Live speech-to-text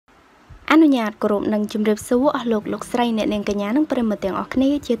អនុញ្ញាតគោរពនឹងជំរាបសួរអស់លោកស្រីអ្នកនាងកញ្ញានិងប្រិយមិត្តទាំងអស់គ្នា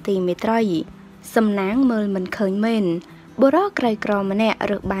ជាទីមេត្រីសំណាងមើលមិនឃើញមែនបុរសក្រីក្រម្នាក់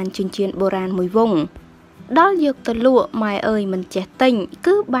រើសបានចិញ្ចៀនបុរាណមួយវងដល់យកទៅលក់ម៉ែអើយមិនចេះទិញ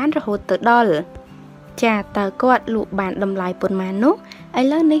គឺបានរហូតទៅដល់ចាតើគាត់លក់បានតម្លៃប៉ុន្មាននោះឥ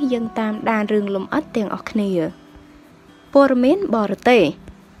ឡូវនេះយើងតាមដានរឿងលំអិតទាំងអស់គ្នាព័ត៌មានបរទេស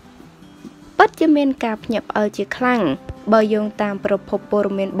ពិតជាមានការភ្ញាក់ផ្អើលជាខ្លាំងបើយោងតាមប្រភពព័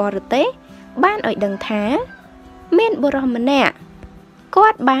ត៌មានបរទេសបានឲ្យដឹងថាមានបុរសម្នាក់គា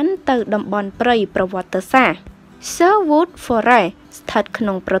ត់បានទៅតំបន់ព្រៃប្រវត្តិសាស្ត្រ Sherwood Forest ស្ថិតក្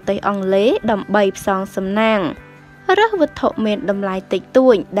នុងប្រទេសអង់គ្លេសដើម្បីផ្សងសំណាងរើសវត្ថុមានតម្លៃតិចតួ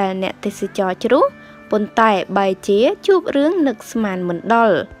ចដែលអ្នកទេសចរជ្រុះប៉ុន្តែបែរជាជួបរឿងនឹកស្មានមិនដ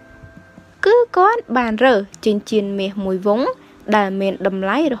ល់គឺគាត់បានរើសចិញ្ចៀនមាសមួយវង់ដែលមានតម្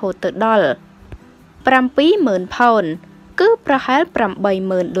លៃរហូតទៅដល់ 70,000 ផោនគឺប្រហែល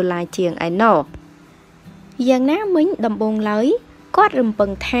 $80,000 ជាងឯណោះយ៉ាងណាមិញដំបូងឡើយគាត់រំពឹ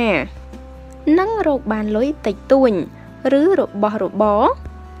ងថានឹងរកបានលុយតិចតួចឬរបស់របរ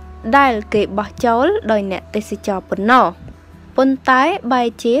ដែលគេបោះចោលដោយអ្នកទេសចរប៉ុណ្ណោះប៉ុន្តែបែរ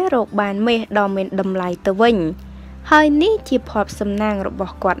ជារកបានមាសដ៏មានតម្លៃទៅវិញហើយនេះជាភ័ព្វសំណាងរប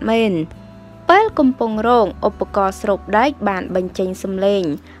ស់គាត់មែនពេលកំពុងរកឧបករណ៍ស្រូបដែកបានបញ្ចេញសំឡេង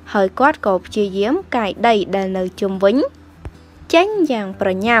ហើយគាត់ក៏ព្យាយាមកាយដីដែលនៅជុំវិញចេញយ៉ាងប្រ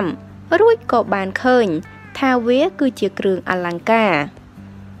ញាំរួចក៏បានឃើញថាវាគឺជាគ្រឿងអលង្ការ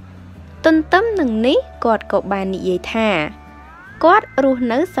ទន្ទឹមនឹងនេះគាត់ក៏បាននិយាយថាគាត់រស់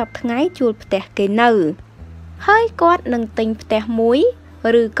នៅសប្តាហ៍ថ្ងៃជួលផ្ទះគេនៅហើយគាត់នឹងទិញផ្ទះមួយ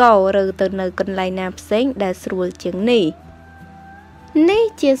ឬក៏រើទៅនៅកន្លែងណាផ្សេងដែលស្រួលជាងនេះ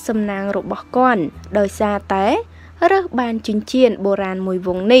ជាសំណាងរបស់គាត់ដោយសារតែរើសបានចិញ្ចៀនបុរាណមួយវ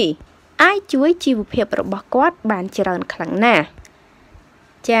ង់នេះអាចជួយជីវភាពរបស់គាត់បានច្រើនខ្លាំងណាស់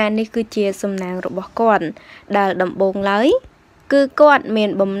ចានេះគឺជាសំណាងរបស់គាត់ដែលដំបូងឡើយគឺគាត់មាន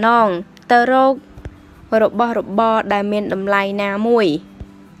បំណងទៅរករបស់របរដែលមានតម្លៃណាមួយ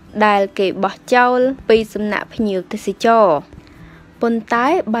ដែលគេបោះចោលពីសំណាក់ភ្ញៀវទេសចរប៉ុន្តែ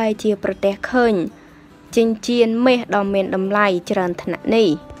បែរជាប្រទះឃើញចិញ្ចៀនមាសដ៏មានតម្លៃច្រើនថ្នាក់នេះ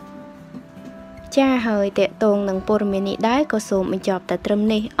ចាហើយតេតងនឹងព័ត៌មាននេះដែរក៏សូមបញ្ចប់តែត្រឹម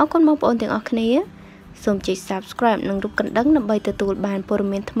នេះអរគុណបងប្អូនទាំងអស់គ្នាសូមចុច Subscribe និងរូបកណ្ដឹងដើម្បីទទួលបានព័ត៌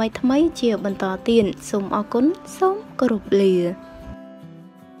មានថ្មីៗជាបន្តទៀតសូមអរគុណសូមគោរពលា